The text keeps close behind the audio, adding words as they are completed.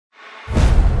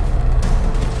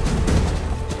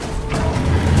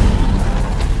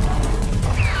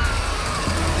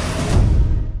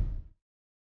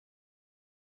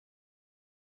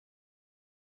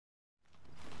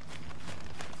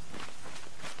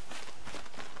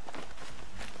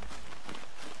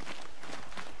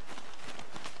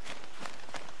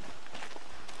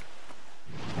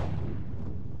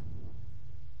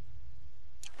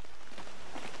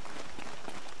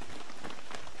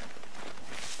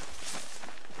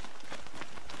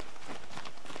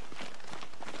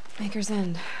Maker's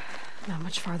End. Not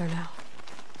much farther now.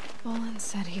 Bolin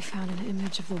said he found an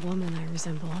image of the woman I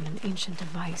resemble on an ancient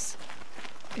device.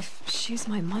 If she's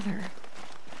my mother,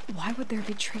 why would there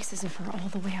be traces of her all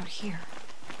the way out here?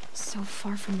 So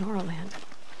far from Noraland.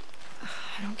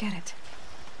 I don't get it.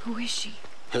 Who is she?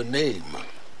 Her name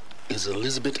is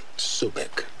Elizabeth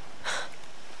Sobek.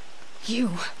 You!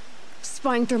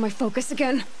 Spying through my focus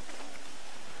again?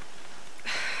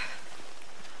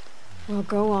 Well,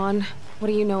 go on. What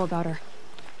do you know about her?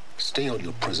 Stay on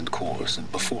your present course,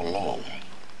 and before long,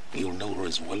 you'll know her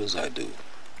as well as I do.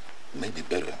 Maybe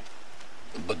better.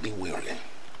 But be wary.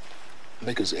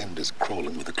 Maker's End is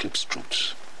crawling with Eclipse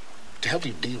troops. To help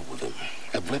you deal with them,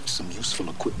 I've left some useful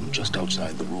equipment just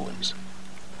outside the ruins.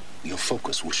 Your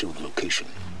focus will show the location.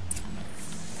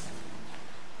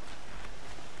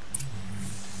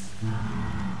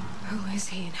 Who is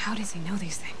he and how does he know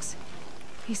these things?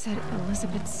 He said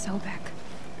Elizabeth Sobek.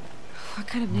 What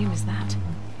kind of name is that?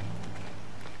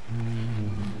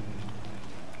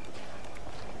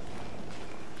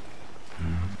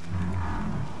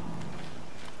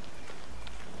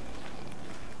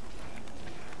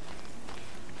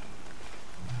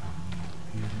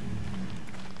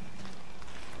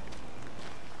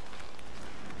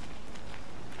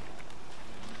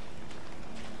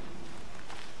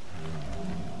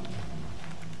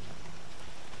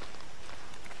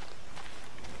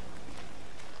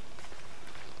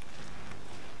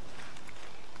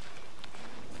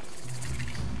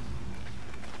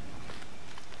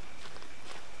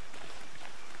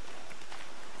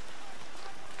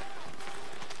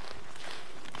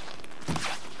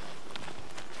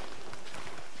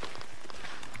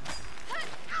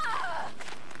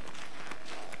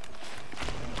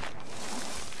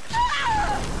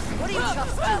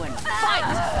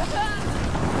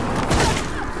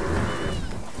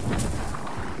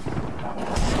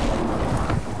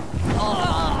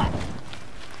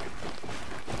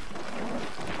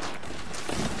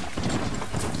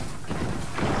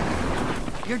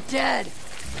 You're dead!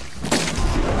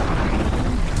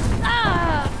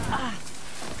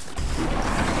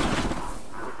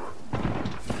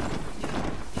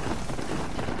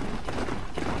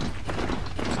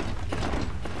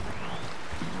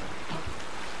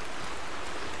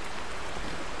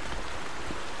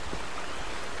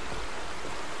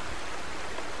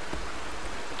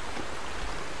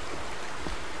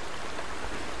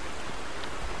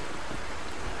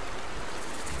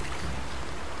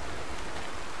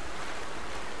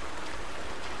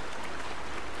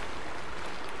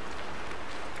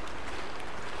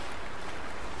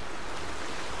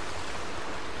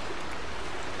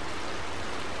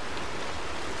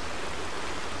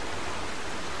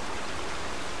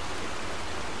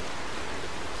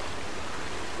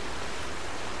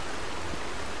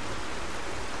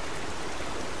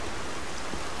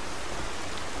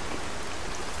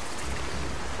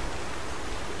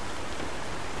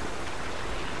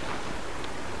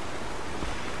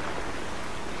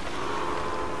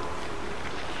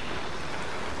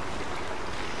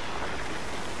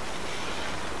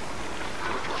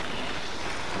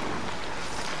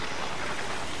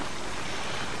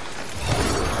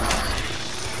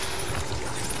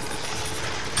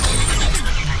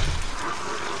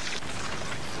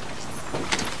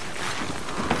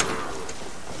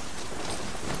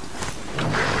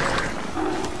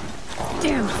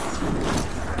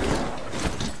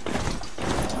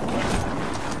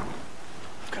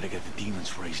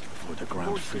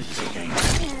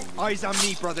 Eyes on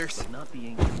me, brothers. But not the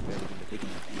ancients better than the big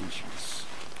enough ancients.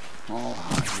 All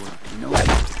hard work, you know.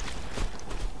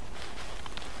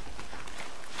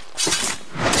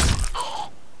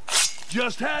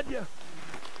 Just had you.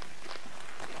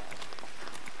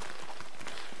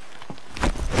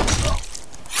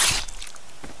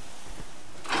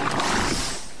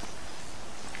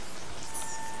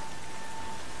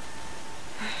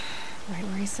 Right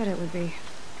where he said it would be.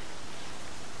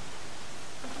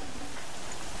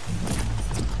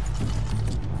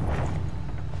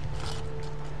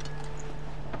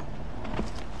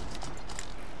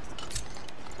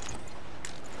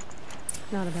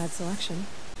 Not a bad selection.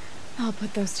 I'll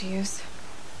put those to use.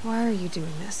 Why are you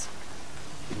doing this?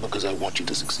 Because I want you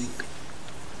to succeed.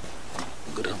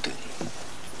 Good hunting.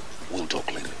 We'll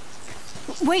talk later.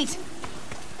 Wait!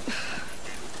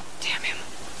 Damn him.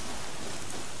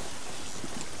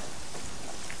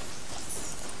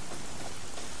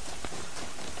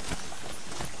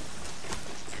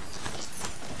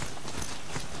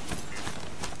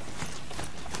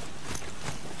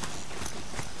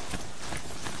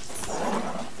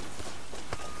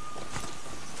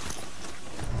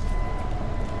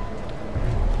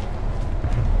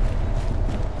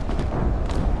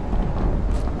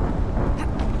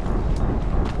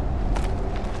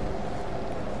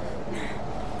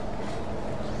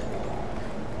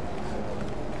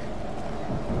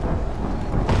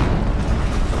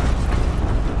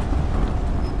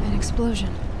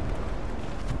 explosion.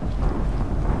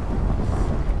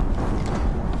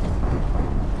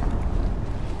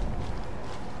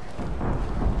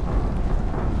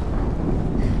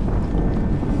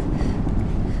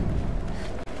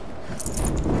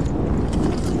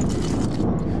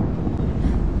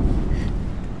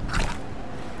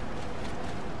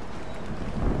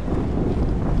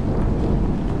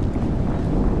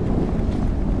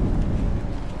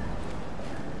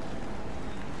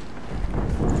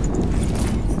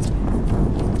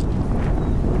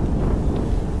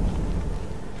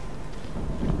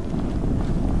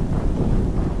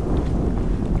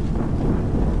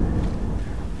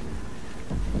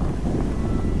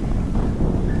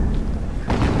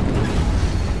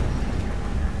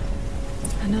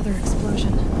 Another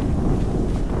explosion.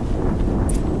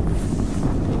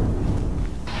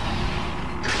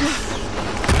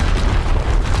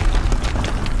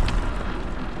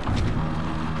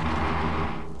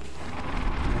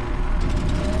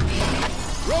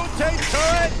 Rotate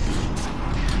turret!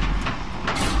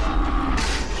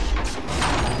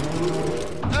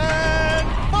 And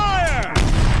fire!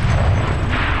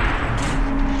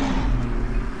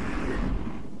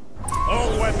 All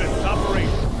weapons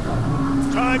operational.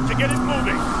 Time to get it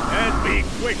moving, and be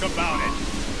quick about it.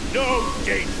 No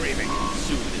daydreaming.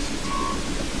 Soon this is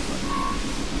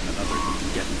another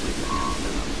get-together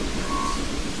countdown for friends.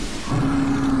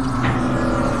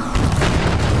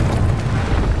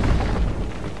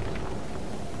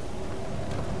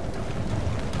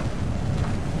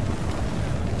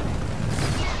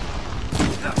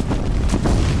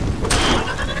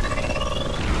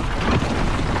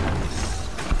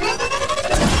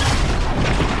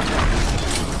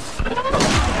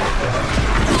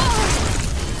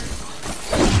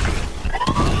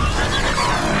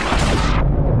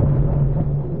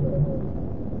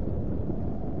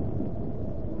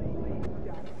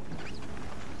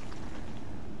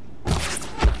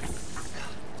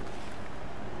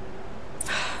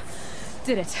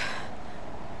 Did it.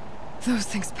 Those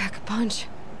things pack a punch.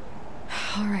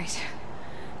 All right.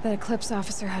 That Eclipse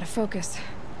officer had a focus.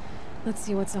 Let's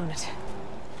see what's on it.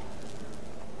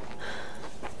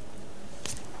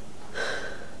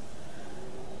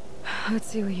 Let's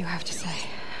see what you have to say.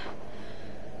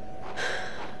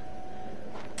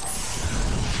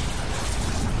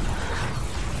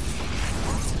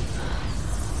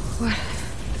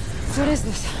 What is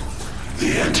this?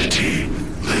 The entity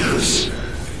lives.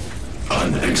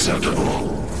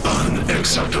 Unacceptable.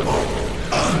 Unacceptable.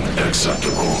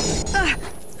 Unacceptable.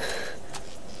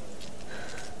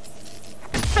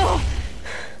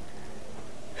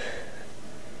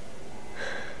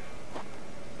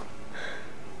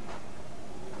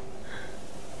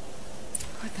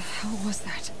 What the hell was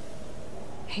that?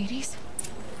 Hades?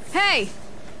 Hey!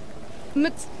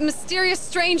 Mysterious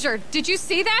stranger, did you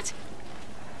see that?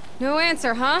 No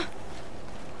answer, huh?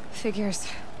 Figures.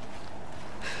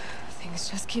 Things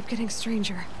just keep getting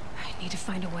stranger. I need to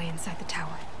find a way inside the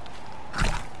tower.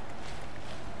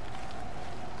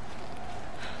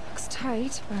 Looks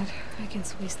tight, but I can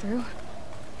squeeze through.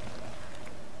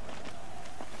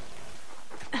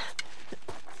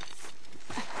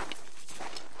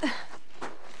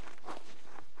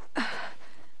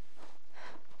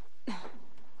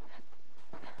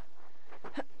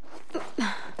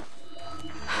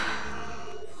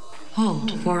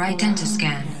 Hold for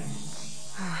identiscan.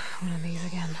 One of these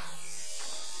again.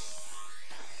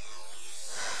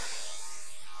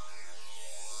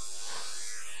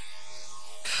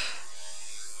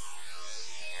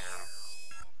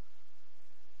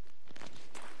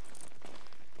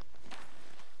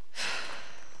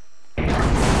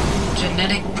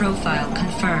 Genetic profile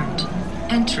confirmed.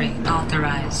 Entry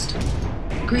authorized.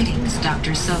 Greetings,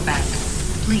 Dr. Sobek.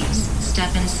 Please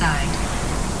step inside.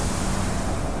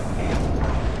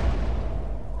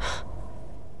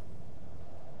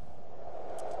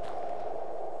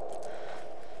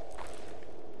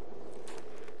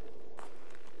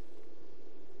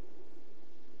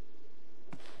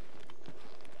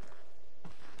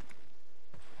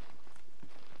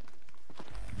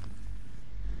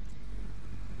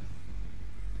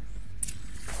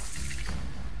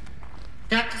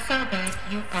 Dr. Sobek,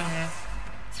 you are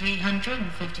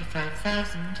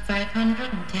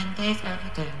 355,510 days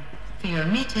overdue for your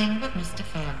meeting with Mr.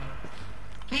 Farrell.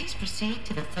 Please proceed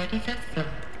to the 35th floor.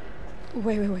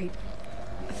 Wait.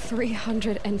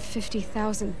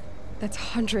 350,000. That's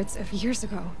hundreds of years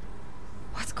ago.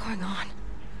 What's going on?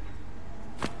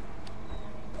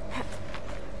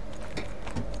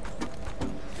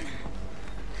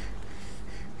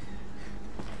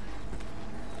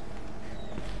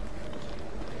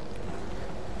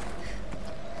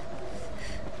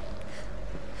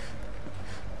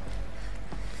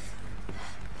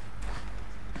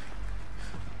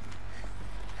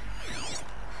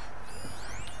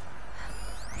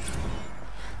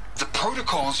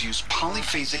 protocols use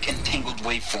polyphasic entangled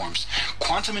waveforms,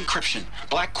 quantum encryption,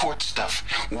 black quartz stuff,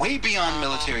 way beyond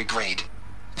military grade.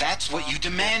 That's what you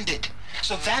demanded.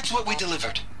 So that's what we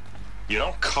delivered. You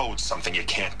don't code something you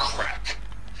can't crack.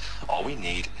 All we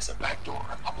need is a backdoor.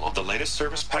 Upload the latest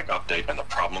service pack update and the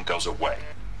problem goes away.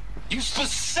 You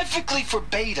specifically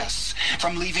forbade us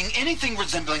from leaving anything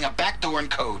resembling a backdoor in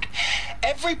code.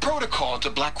 Every protocol to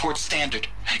Black Quartz standard.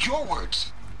 Your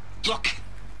words. Look,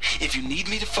 if you need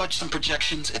me to fudge some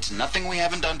projections, it's nothing we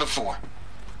haven't done before.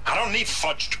 I don't need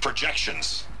fudged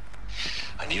projections.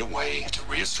 I need a way to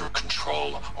reassert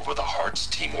control over the Heart's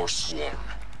Timor swarm.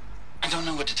 I don't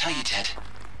know what to tell you, Ted.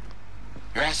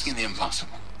 You're asking the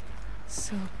impossible.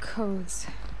 So, codes.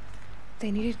 They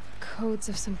needed codes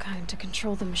of some kind to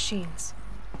control the machines.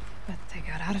 But they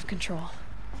got out of control.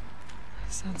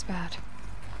 Sounds bad.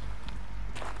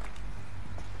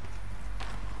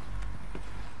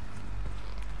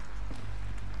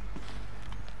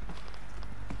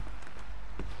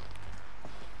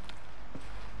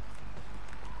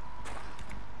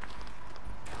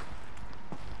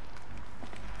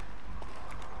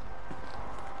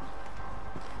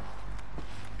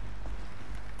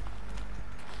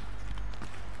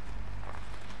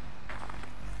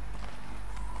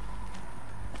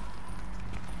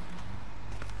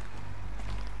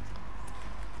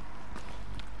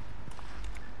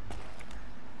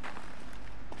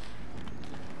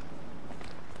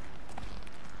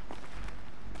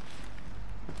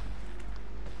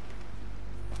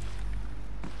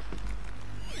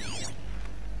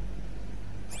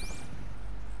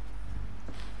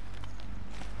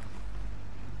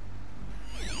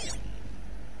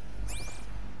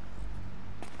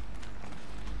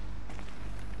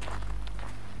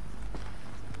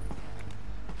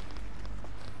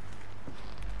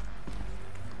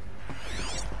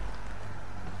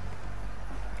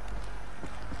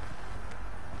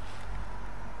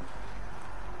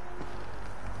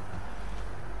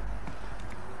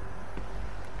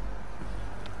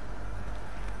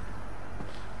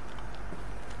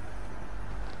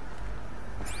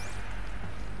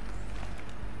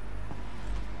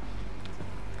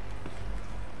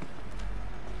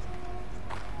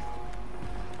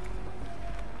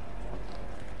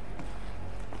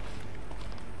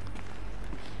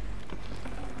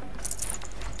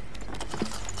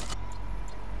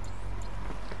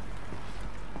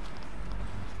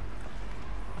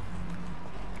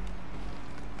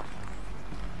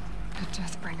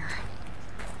 Deathbringer.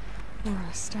 Or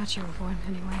a statue of one,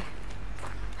 anyway.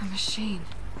 A machine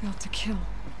built to kill.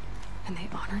 And they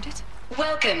honored it?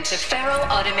 Welcome to Faro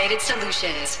Automated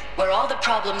Solutions, where all the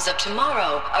problems of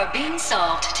tomorrow are being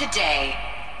solved today.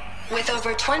 With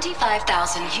over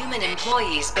 25,000 human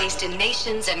employees based in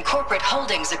nations and corporate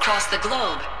holdings across the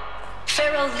globe,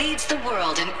 Faro leads the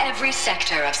world in every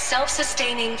sector of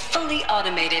self-sustaining, fully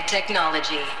automated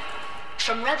technology.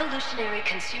 From revolutionary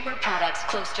consumer products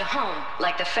close to home,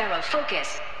 like the Faro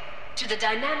Focus, to the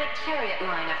dynamic chariot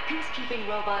line of peacekeeping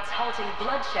robots halting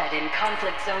bloodshed in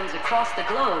conflict zones across the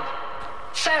globe,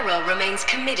 Faro remains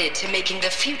committed to making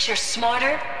the future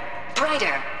smarter,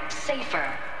 brighter,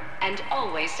 safer, and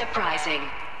always surprising.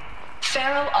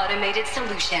 Faro Automated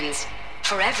Solutions.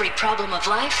 For every problem of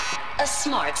life, a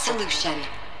smart solution.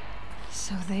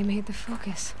 So they made the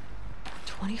Focus.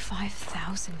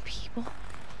 25,000 people?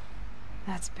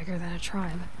 That's bigger than a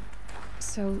tribe.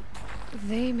 So,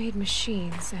 they made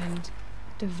machines and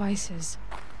devices.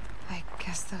 I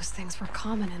guess those things were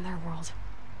common in their world.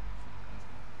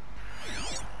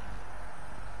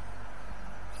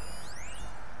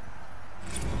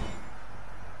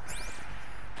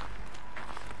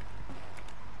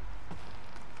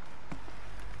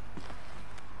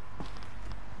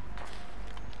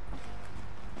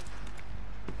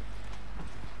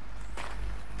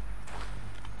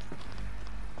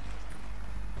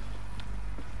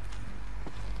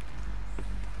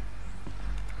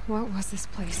 What was this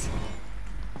place?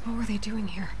 What were they doing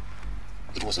here?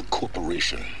 It was a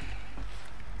corporation.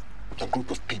 A group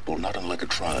of people not unlike a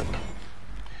tribe.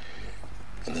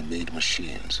 And they made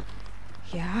machines.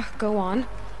 Yeah, go on.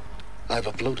 I've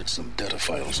uploaded some data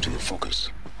files to your Focus.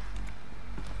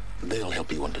 They'll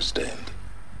help you understand.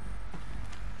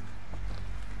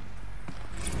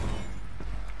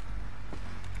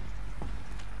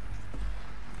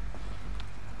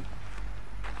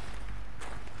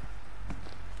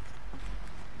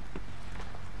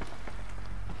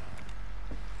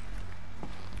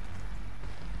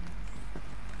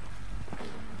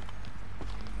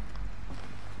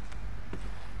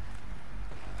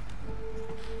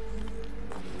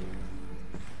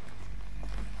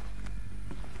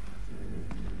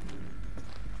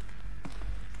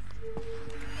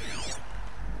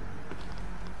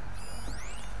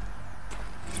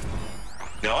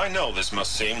 Now, I know this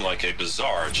must seem like a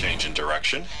bizarre change in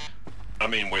direction. I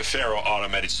mean, we're Faro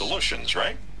Automated Solutions,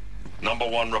 right?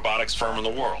 #1 robotics firm in the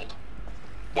world.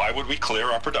 Why would we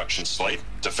clear our production slate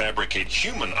to fabricate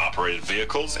human-operated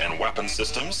vehicles and weapon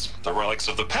systems, the relics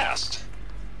of the past?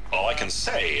 All I can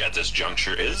say at this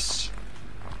juncture is...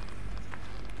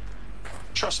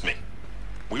 trust me.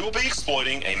 We will be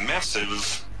exploiting a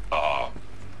massive,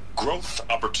 growth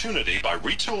opportunity by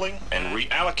retooling and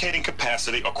reallocating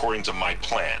capacity according to my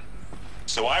plan.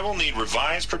 So I will need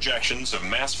revised projections of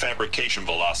mass fabrication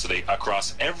velocity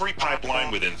across every pipeline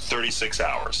within 36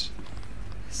 hours.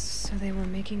 So they were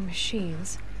making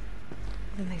machines,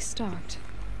 then they stopped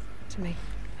to make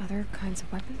other kinds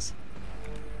of weapons?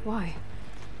 Why?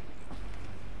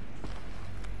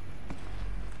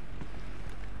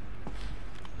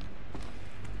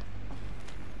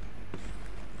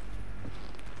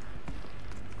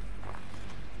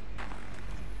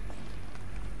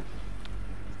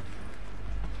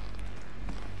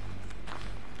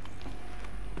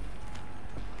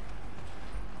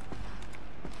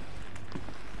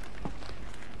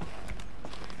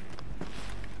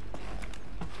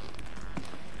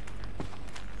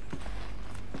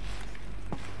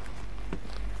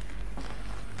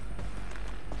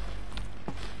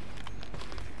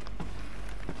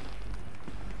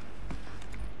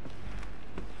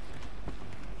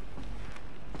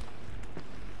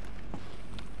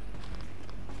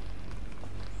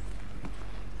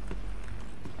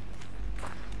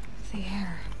 The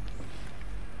air.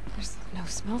 There's no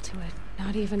smell to it,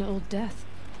 not even old death.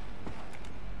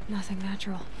 Nothing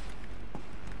natural.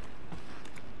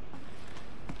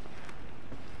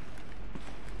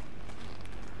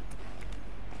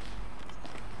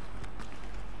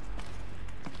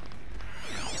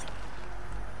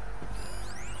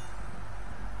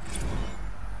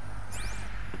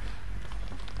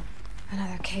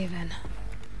 Another cave-in.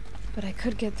 But I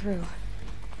could get through.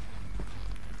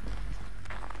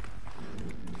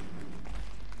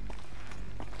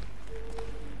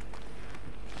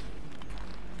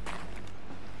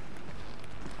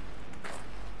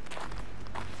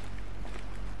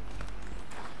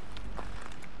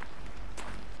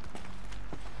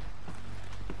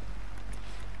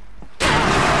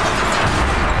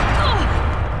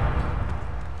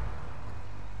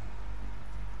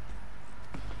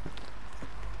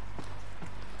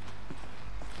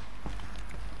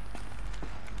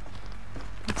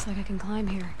 Looks like I can climb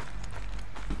here.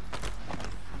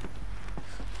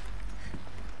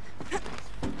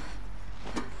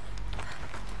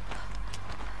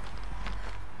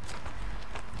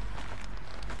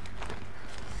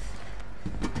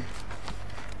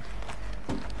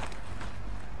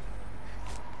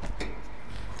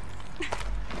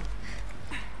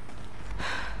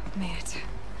 Made it.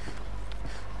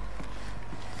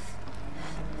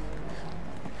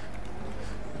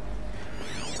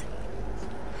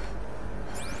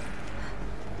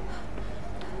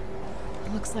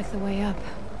 Looks like the way up.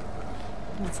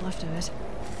 What's left of it.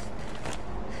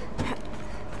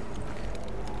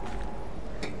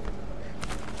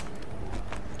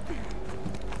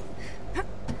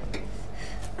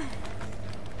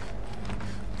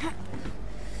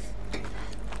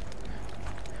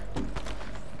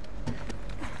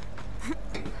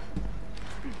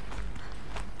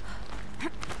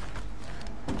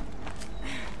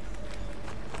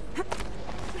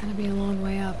 Gonna be a long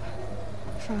way up.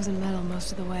 Frozen metal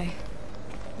most of the way.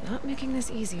 Not making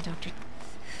this easy, Doctor.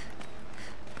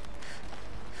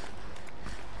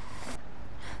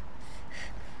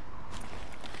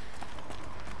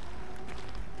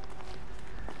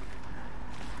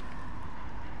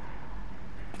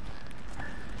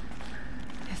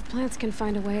 If plants can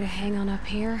find a way to hang on up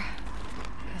here,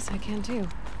 guess I can too.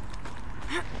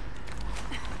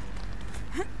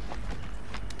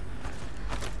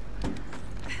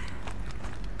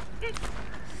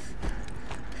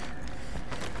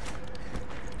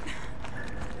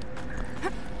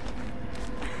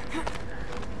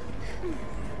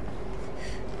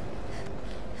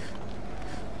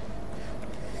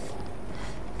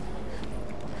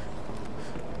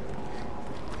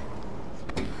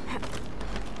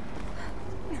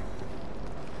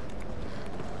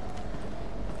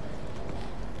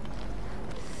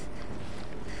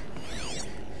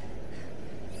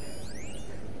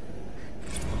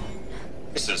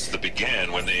 That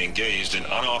began when they engaged in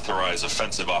unauthorized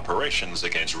offensive operations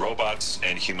against robots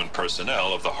and human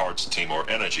personnel of the Hearts Timor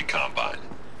Energy Combine.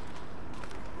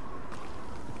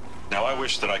 Now, I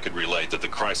wish that I could relate that the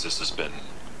crisis has been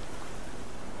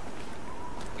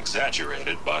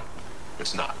exaggerated, but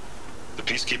it's not. The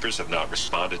Peacekeepers have not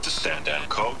responded to stand-down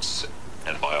codes,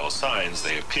 And by all signs,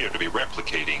 they appear to be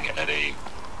replicating at a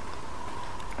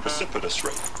precipitous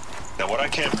rate. Now, what I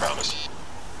can promise,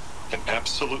 can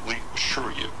absolutely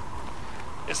assure you,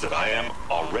 is that I am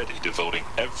already devoting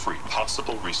every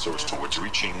possible resource towards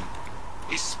reaching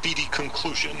a speedy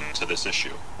conclusion to this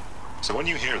issue. So when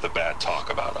you hear the bad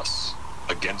talk about us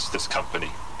against this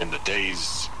company in the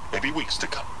days, maybe weeks to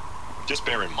come, just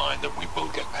bear in mind that we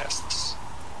will get past this.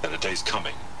 That a day's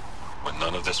coming when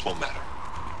none of this will matter.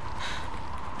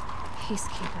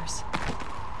 Peacekeepers.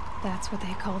 That's what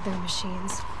they called their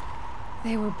machines.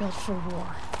 They were built for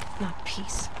war, not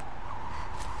peace.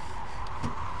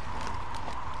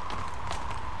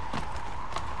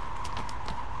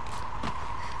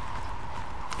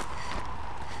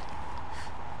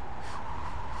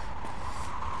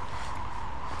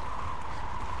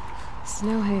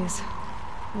 Snow haze.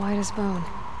 White as bone.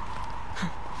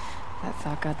 That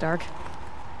thought got dark.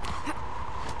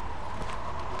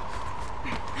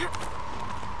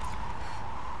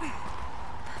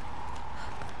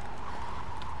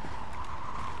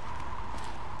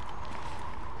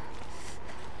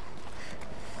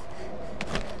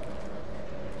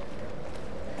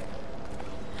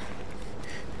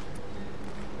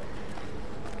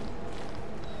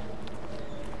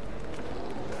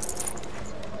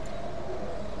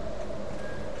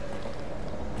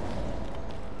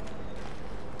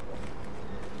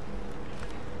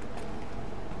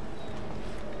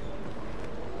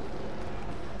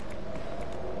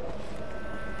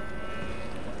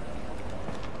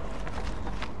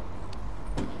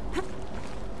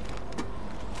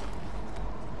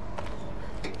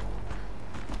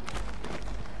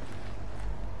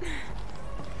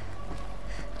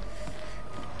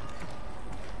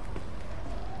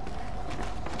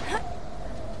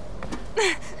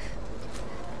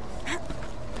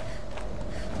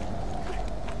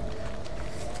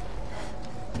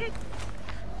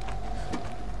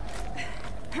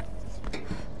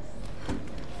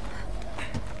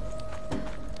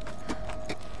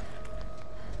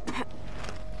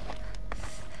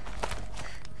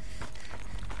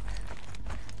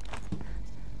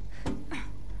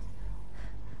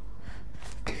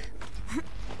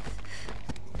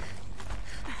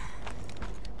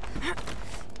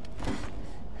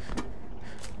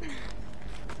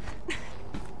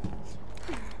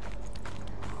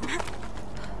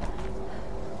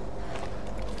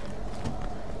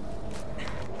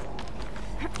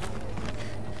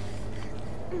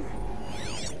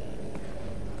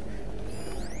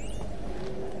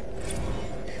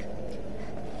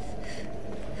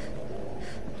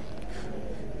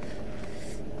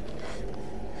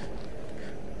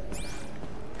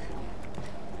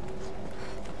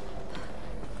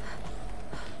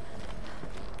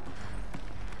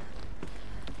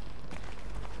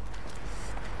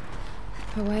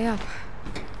 The way up.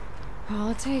 All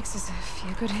it takes is a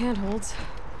few good handholds.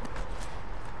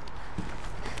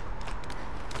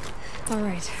 All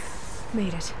right,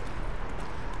 made it.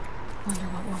 Wonder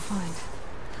what we'll find.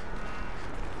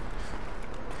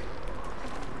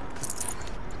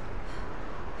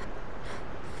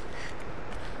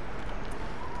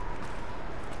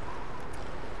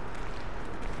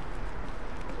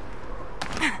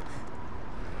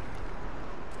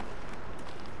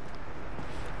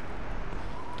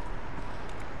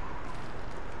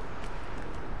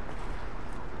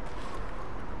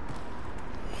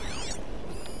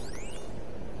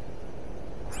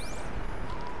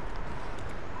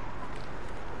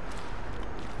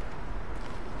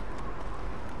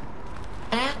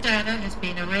 Data has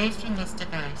been erased from this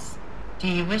device. Do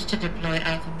you wish to deploy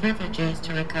Alpha privileges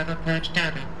to recover purged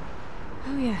data?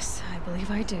 Oh yes, I believe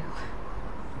I do.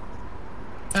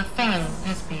 A file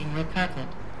has been recovered.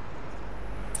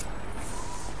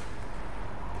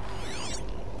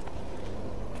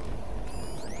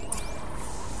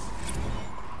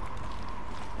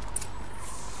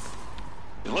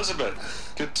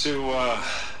 Elizabeth, good to,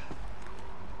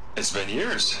 it's been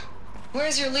years.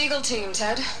 Where's your legal team,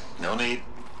 Ted? No need.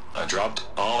 I dropped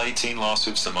all 18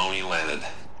 lawsuits the moment you landed.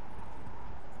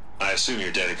 I assume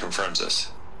your data confirms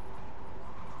this.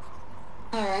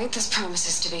 All right, this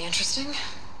promises to be interesting.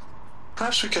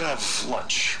 Perhaps we could have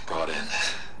lunch brought in.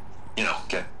 You know,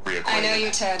 get reacquainted. I know you,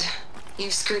 Ted.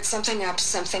 You screwed something up,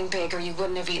 something big, or you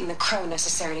wouldn't have eaten the crow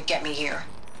necessary to get me here.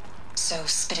 So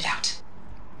spit it out.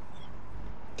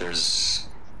 There's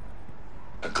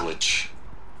a glitch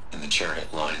in the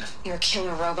chariot line. Your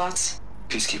killer robots?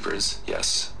 Peacekeepers,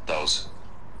 yes, those.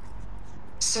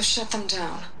 So shut them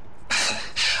down.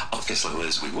 Obviously,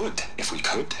 Liz, we would, if we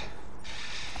could.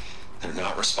 They're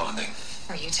not responding.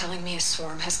 Are you telling me a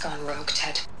swarm has gone rogue,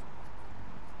 Ted?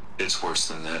 It's worse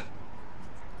than that.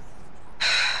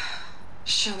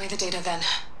 Show me the data then.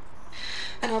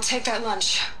 And I'll take that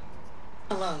lunch.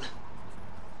 Alone.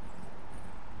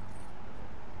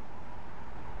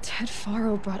 Ted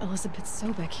Faro brought Elizabeth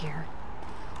Sobek here,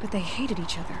 but they hated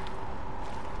each other.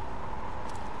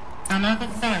 Another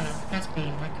file has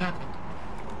been recovered.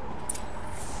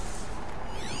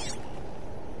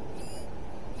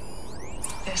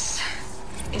 This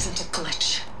isn't a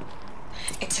glitch.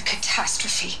 It's a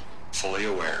catastrophe. Fully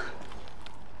aware.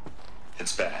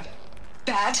 It's bad.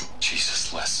 Bad?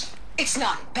 Jesus, Liz. It's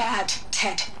not bad,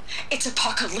 Ted. It's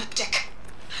apocalyptic.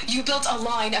 You built a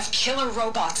line of killer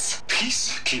robots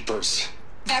Peacekeepers.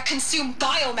 that consume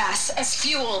biomass as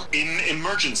fuel, In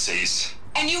emergencies.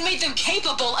 and you made them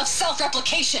capable of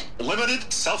self-replication.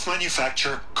 Limited,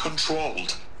 self-manufacture,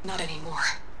 controlled. Not anymore.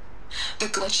 The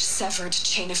glitch severed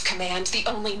chain of command. The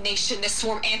only nation this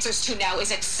swarm answers to now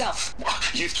is itself.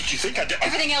 You think I did?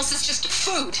 Everything else is just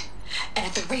food. And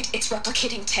at the rate it's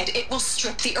replicating, Ted, it will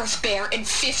strip the Earth bare in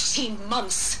 15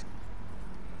 months.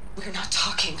 We're not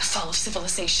talking fall of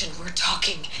civilization. We're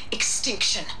talking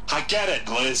extinction. I get it,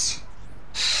 Liz.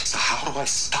 So how do I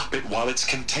stop it while it's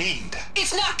contained?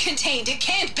 It's not contained. It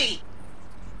can't be.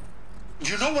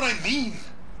 You know what I mean.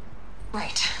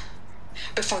 Right.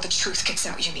 Before the truth gets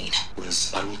out, you mean?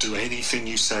 Liz, I will do anything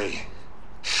you say.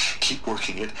 Keep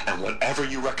working it, and whatever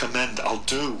you recommend, I'll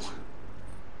do.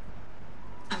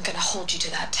 I'm gonna hold you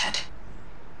to that, Ted.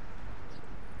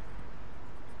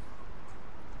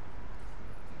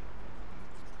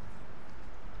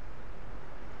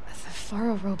 The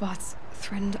Faro robots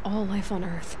threatened all life on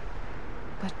Earth.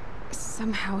 But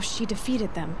somehow she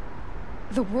defeated them.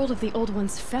 The world of the old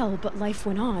ones fell, but life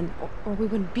went on, or we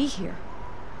wouldn't be here.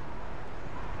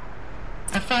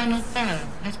 A final file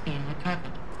has been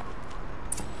recovered.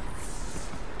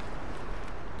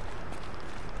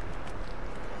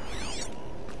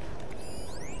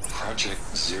 Project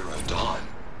Zero Dawn.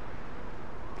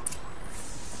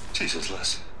 Jesus,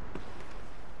 Liz.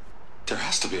 There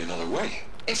has to be another way.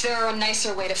 If there were a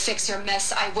nicer way to fix your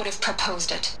mess, I would have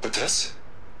proposed it. But this?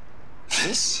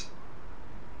 This?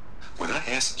 When I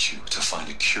asked you to find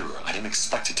a cure, I didn't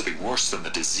expect it to be worse than the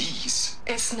disease.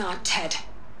 It's not, Ted.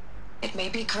 It may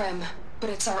be grim, but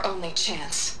it's our only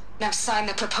chance. Now sign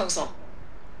the proposal.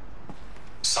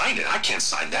 Sign it? I can't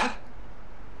sign that.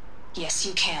 Yes,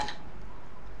 you can.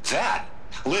 That?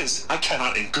 Liz, I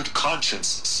cannot in good conscience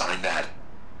sign that.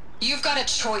 You've got a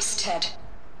choice, Ted.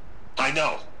 I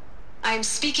know. I am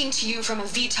speaking to you from a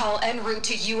VTOL en route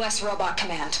to U.S. Robot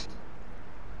Command.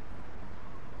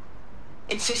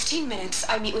 In 15 minutes,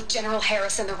 I meet with General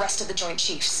Harris and the rest of the Joint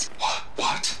Chiefs.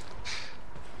 What?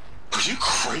 Are you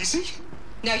crazy?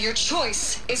 Now your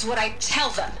choice is what I tell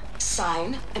them.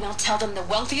 Sign, and I'll tell them the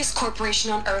wealthiest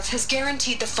corporation on Earth has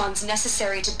guaranteed the funds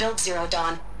necessary to build Zero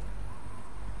Dawn.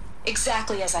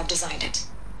 Exactly as I've designed it.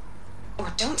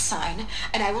 Or don't sign,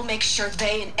 and I will make sure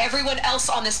they and everyone else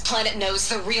on this planet knows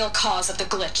the real cause of the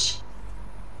glitch.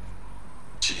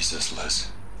 Jesus, Liz.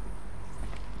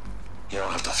 You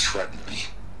don't have to threaten me.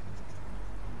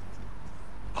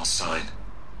 I'll sign.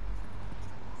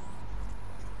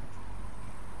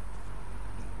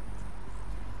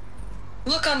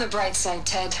 Look on the bright side,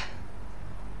 Ted.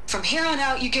 From here on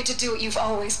out, you get to do what you've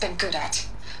always been good at.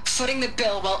 Footing the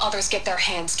bill while others get their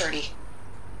hands dirty.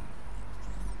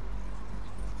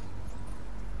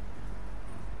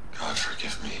 God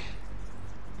forgive me.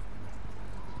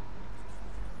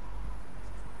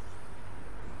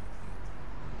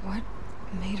 What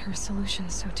made her solution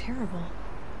so terrible?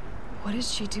 What did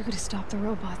she do to stop the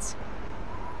robots?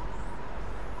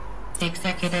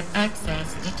 Executive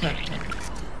access detected.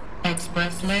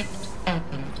 Express lift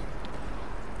opened.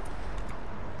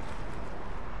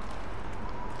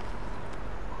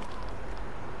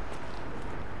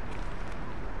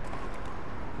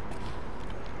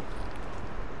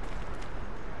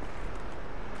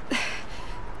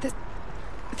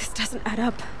 This doesn't add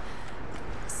up.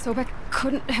 Sobek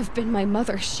couldn't have been my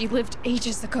mother. She lived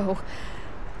ages ago.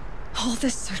 All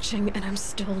this searching, and I'm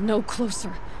still no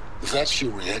closer. That's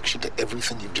your reaction to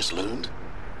everything you've just learned?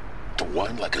 To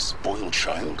whine like a spoiled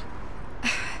child?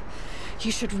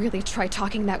 You should really try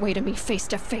talking that way to me face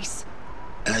to face.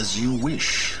 As you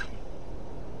wish.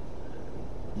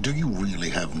 Do you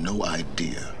really have no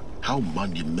idea how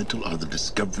monumental are the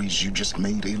discoveries you just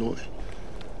made, Aloy?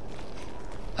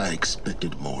 I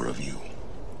expected more of you.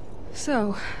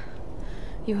 So,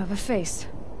 you have a face.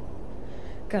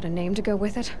 Got a name to go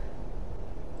with it?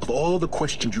 Of all the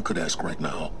questions you could ask right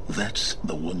now, that's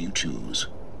the one you choose.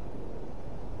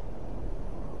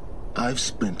 I've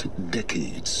spent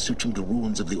decades searching the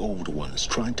ruins of the old ones,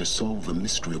 trying to solve the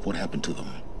mystery of what happened to them.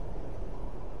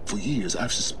 For years,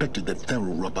 I've suspected that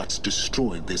Pharaoh robots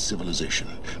destroyed their civilization,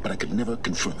 but I could never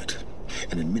confirm it.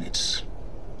 And in minutes,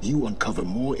 you uncover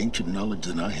more ancient knowledge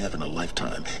than I have in a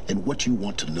lifetime. And what you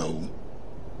want to know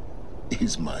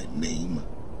is my name.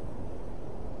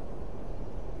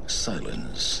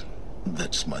 Silence.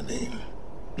 That's my name.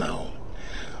 Now,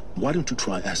 why don't you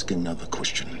try asking another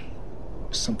question?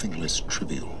 Something less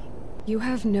trivial. You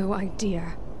have no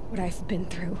idea what I've been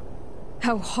through.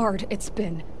 How hard it's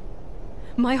been.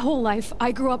 My whole life,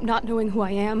 I grew up not knowing who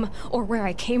I am or where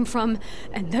I came from,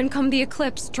 and then come the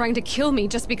Eclipse trying to kill me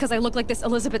just because I look like this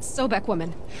Elizabeth Sobek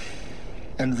woman.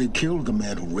 And they killed the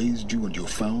man who raised you and you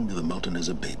found in the mountain as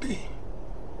a baby.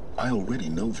 I already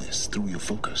know this through your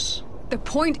focus. The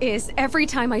point is, every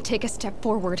time I take a step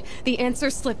forward, the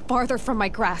answers slip farther from my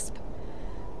grasp.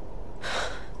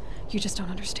 You just don't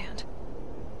understand.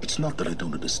 It's not that I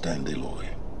don't understand, Aloy.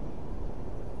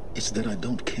 It's that I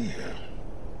don't care.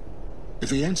 If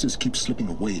the answers keep slipping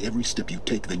away every step you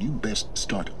take, then you best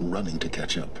start running to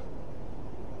catch up.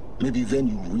 Maybe then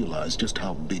you'll realize just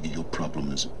how big your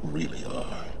problems really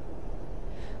are.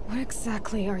 What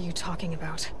exactly are you talking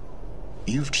about?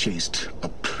 You've chased a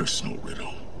personal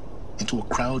riddle into a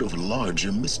crowd of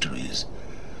larger mysteries.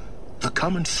 The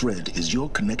common thread is your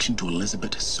connection to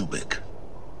Elizabeth Sobek.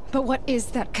 But what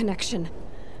is that connection?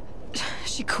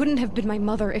 She couldn't have been my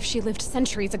mother if she lived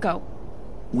centuries ago.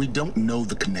 We don't know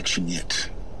the connection yet.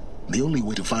 The only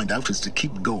way to find out is to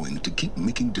keep going, to keep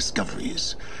making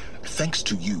discoveries. Thanks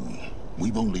to you,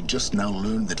 we've only just now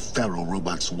learned that Pharaoh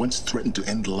robots once threatened to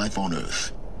end life on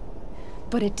Earth.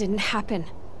 But it didn't happen.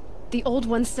 The Old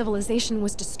One's civilization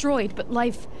was destroyed, but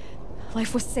life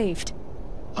was saved.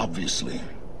 Obviously.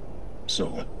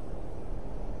 So,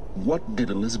 what did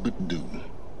Elizabeth do?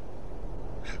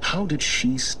 How did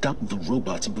she stop the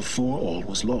robots before all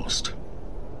was lost?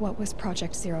 What was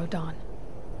Project Zero Dawn?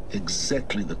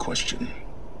 Exactly the question.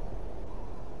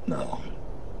 Now,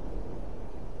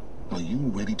 are you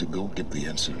ready to go get the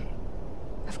answer?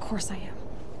 Of course I am.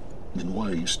 Then why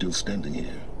are you still standing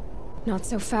here? Not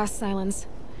so fast, Silence.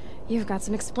 You've got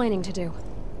some explaining to do.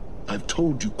 I've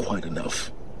told you quite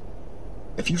enough.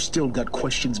 If you've still got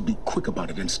questions, be quick about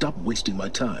it and stop wasting my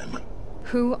time.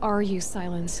 Who are you,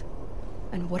 Silence?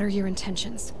 And what are your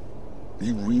intentions?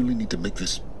 You really need to make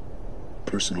this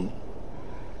personal?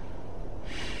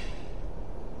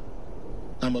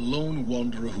 I'm a lone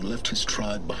wanderer who left his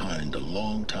tribe behind a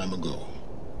long time ago.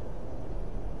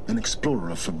 An explorer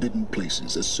of forbidden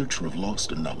places, a searcher of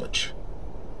lost knowledge.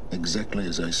 Exactly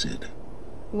as I said.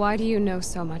 Why do you know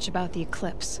so much about the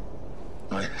Eclipse?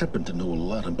 I happen to know a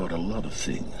lot about a lot of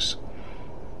things.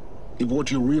 If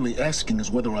what you're really asking is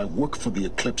whether I work for the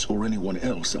Eclipse or anyone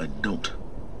else, I don't.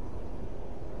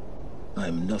 I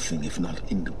am nothing if not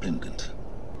independent.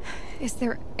 Is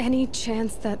there any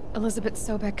chance that Elizabeth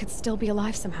Sobek could still be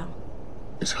alive somehow?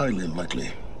 It's highly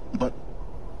unlikely, but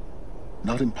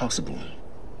not impossible.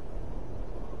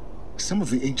 Some of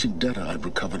the ancient data I've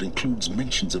recovered includes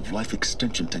mentions of life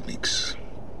extension techniques.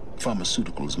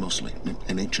 Pharmaceuticals, mostly,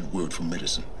 an ancient word for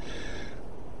medicine.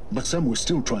 But some were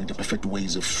still trying to perfect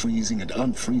ways of freezing and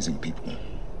unfreezing people.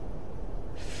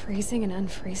 Freezing and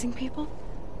unfreezing people?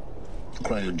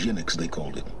 Cryogenics, they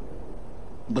called it.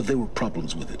 But there were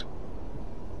problems with it.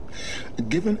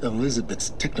 Given Elizabeth's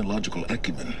technological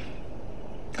acumen,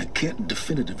 I can't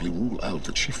definitively rule out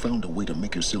that she found a way to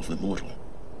make herself immortal.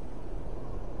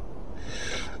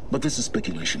 But this is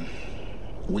speculation.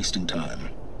 Wasting time.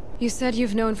 You said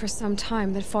you've known for some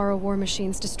time that Pharaoh war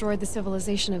machines destroyed the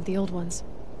civilization of the Old Ones.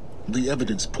 The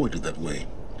evidence pointed that way.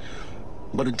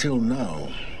 But until now,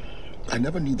 I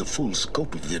never knew the full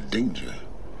scope of their danger.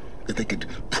 That they could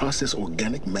process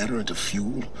organic matter into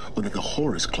fuel, or that the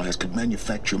Horus class could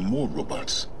manufacture more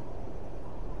robots.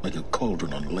 Like a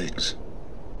cauldron on legs.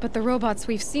 But the robots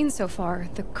we've seen so far,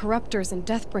 the Corruptors and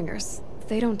Deathbringers,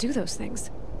 they don't do those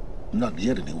things. Not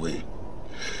yet, anyway.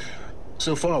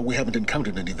 So far, we haven't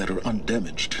encountered any that are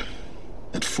undamaged.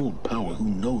 At full power, who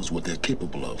knows what they're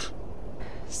capable of?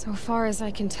 So far as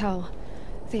I can tell,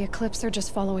 the Eclipse are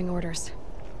just following orders.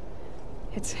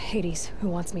 It's Hades who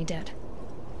wants me dead.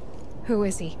 Who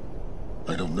is he?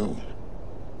 I don't know.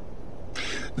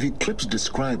 The Eclipse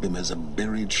describe him as a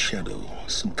buried shadow,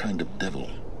 some kind of devil.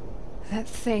 That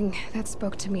thing that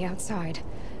spoke to me outside,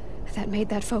 that made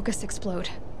that focus explode.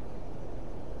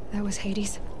 That was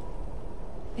Hades.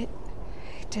 It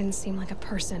didn't seem like a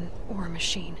person or a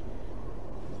machine.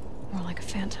 More like a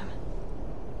phantom.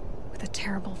 With a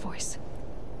terrible voice.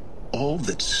 All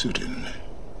that's certain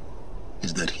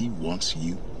is that he wants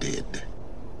you dead.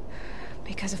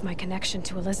 Because of my connection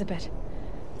to Elizabeth.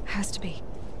 Has to be.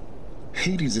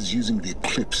 Hades is using the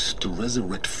Eclipse to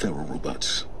resurrect Pharaoh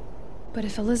robots. But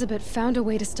if Elizabeth found a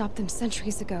way to stop them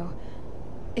centuries ago,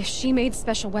 if she made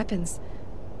special weapons,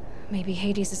 maybe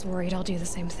Hades is worried I'll do the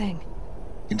same thing.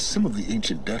 In some of the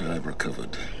ancient data I've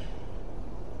recovered,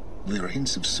 there are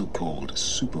hints of so-called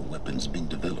super weapons being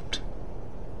developed.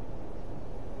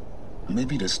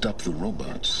 Maybe to stop the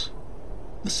robots,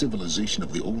 the civilization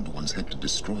of the old ones had to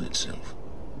destroy itself.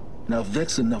 Now, if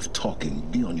that's enough talking,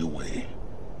 be on your way.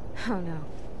 Oh no.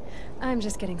 I'm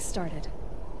just getting started.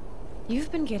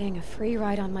 You've been getting a free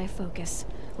ride on my focus,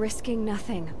 risking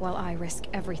nothing while I risk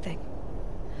everything.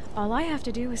 All I have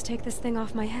to do is take this thing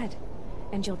off my head,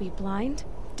 and you'll be blind,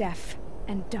 deaf,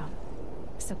 and dumb.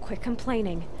 So quit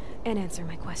complaining and answer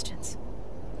my questions.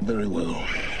 Very well.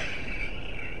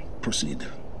 Proceed.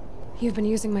 You've been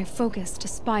using my focus to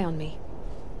spy on me.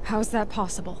 How's that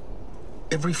possible?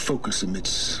 Every focus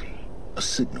emits a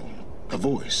signal, a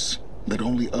voice, that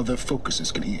only other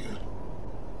focuses can hear.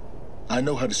 I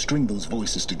know how to string those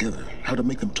voices together, how to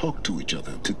make them talk to each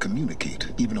other, to communicate,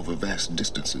 even over vast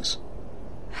distances.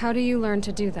 How do you learn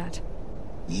to do that?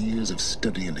 Years of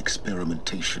study and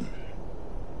experimentation.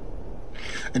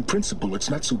 In principle, it's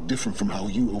not so different from how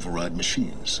you override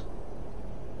machines.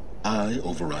 I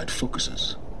override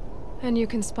focuses. And you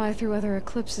can spy through other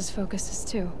Eclipse's focuses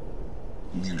too.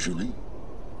 Usually.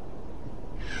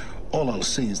 All I'll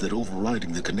say is that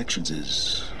overriding the connections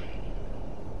is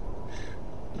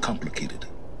complicated.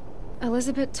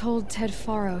 Elizabeth told Ted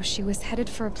Faro she was headed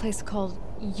for a place called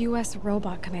U.S.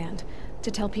 Robot Command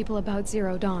to tell people about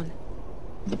Zero Dawn.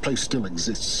 The place still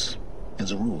exists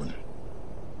as a ruin.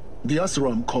 The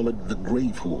Asaram call it the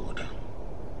Grave Horde.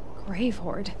 Grave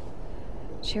Horde?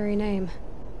 Cheery name.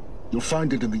 You'll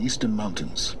find it in the Eastern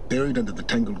Mountains, buried under the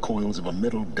tangled coils of a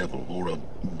metal devil, or a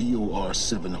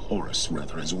BOR-7 Horus,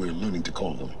 rather, as we're learning to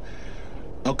call them.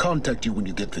 I'll contact you when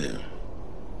you get there.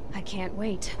 I can't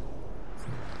wait.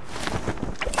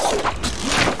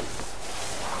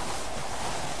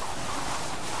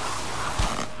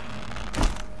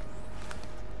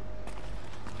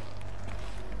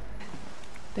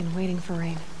 Been waiting for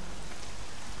rain.